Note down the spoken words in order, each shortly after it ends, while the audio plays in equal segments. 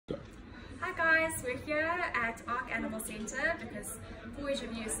guys, we're here at Ark Animal Centre because 4-H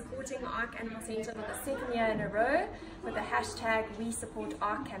of you is supporting Ark Animal Centre for the second year in a row with the hashtag We Support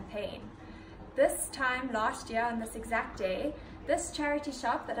Ark campaign. This time last year on this exact day, this charity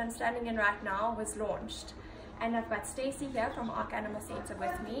shop that I'm standing in right now was launched. And I've got Stacey here from Ark Animal Centre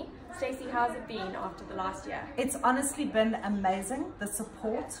with me. Stacey, how's it been after the last year? It's honestly been amazing. The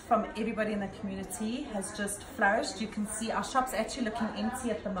support from everybody in the community has just flourished. You can see our shop's actually looking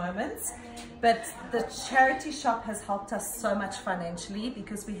empty at the moment, but the charity shop has helped us so much financially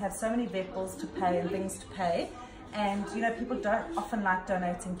because we have so many vet bills to pay and things to pay. And you know, people don't often like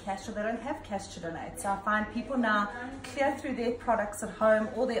donating cash, or they don't have cash to donate. So I find people now clear through their products at home,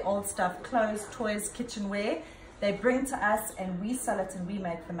 all their old stuff, clothes, toys, kitchenware. They bring to us and we sell it and we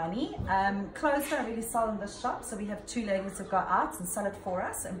make the money. Clothes don't really sell in this shop, so we have 2 ladies that go out and sell it for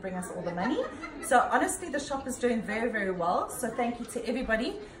us and bring us all the money. So honestly, the shop is doing very, very well. So thank you to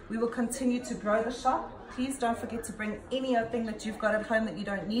everybody. We will continue to grow the shop. Please don't forget to bring any other thing that you've got at home that you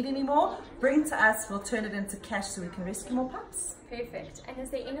don't need anymore. Bring to us, we'll turn it into cash so we can rescue more pups. Perfect. And is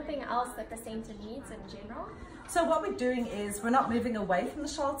there anything else that the centre needs in general? So what we're doing is we're not moving away from the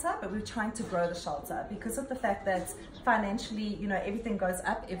shelter, but we're trying to grow the shelter because of the fact that financially, you know, everything goes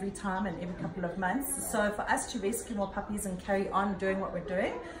up every time and every couple of months. So for us to rescue more puppies and carry on doing what we're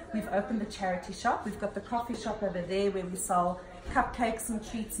doing, we've opened the charity shop. We've got the coffee shop over there where we sell cupcakes and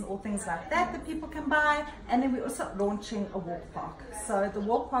treats and all things like that that people can buy. And then we're also launching a walk park. So the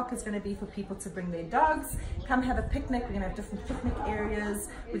walk park is going to be for people to bring their dogs, come have a picnic. We're going to have different picnic areas.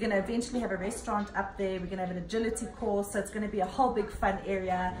 We're going to eventually have a restaurant up there. We're going to have an agility course. So it's going to be a whole big fun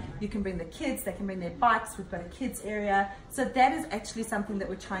area. You can bring the kids, they can bring their bikes. We've got a kids area. So that is actually something that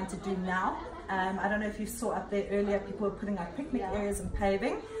we're trying to do now. I don't know if you saw up there earlier, people were putting out picnic areas and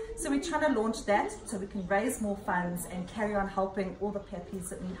paving. So we're trying to launch that so we can raise more funds and carry on helping all the puppies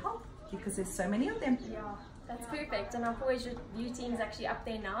that need help because there's so many of them. Yeah, that's perfect. And our 4-H View team's actually up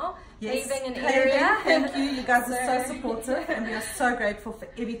there now, yes, paving an area. Thank you. You guys are so supportive and we are so grateful for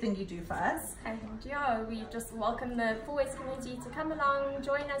everything you do for us. And yeah, we just welcome the 4-H community to come along,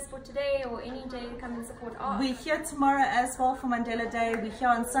 join us for today or any day to come and support Ark. We're here tomorrow as well for Mandela Day. We're here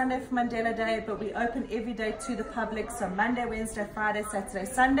on Sunday for Mandela Day, but we open every day to the public. So Monday, Wednesday, Friday, Saturday,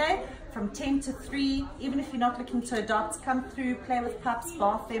 Sunday from 10 to 3. Even if you're not looking to adopt, come through, play with pups,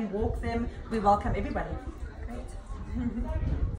 bath them, walk them. We welcome everybody. Great.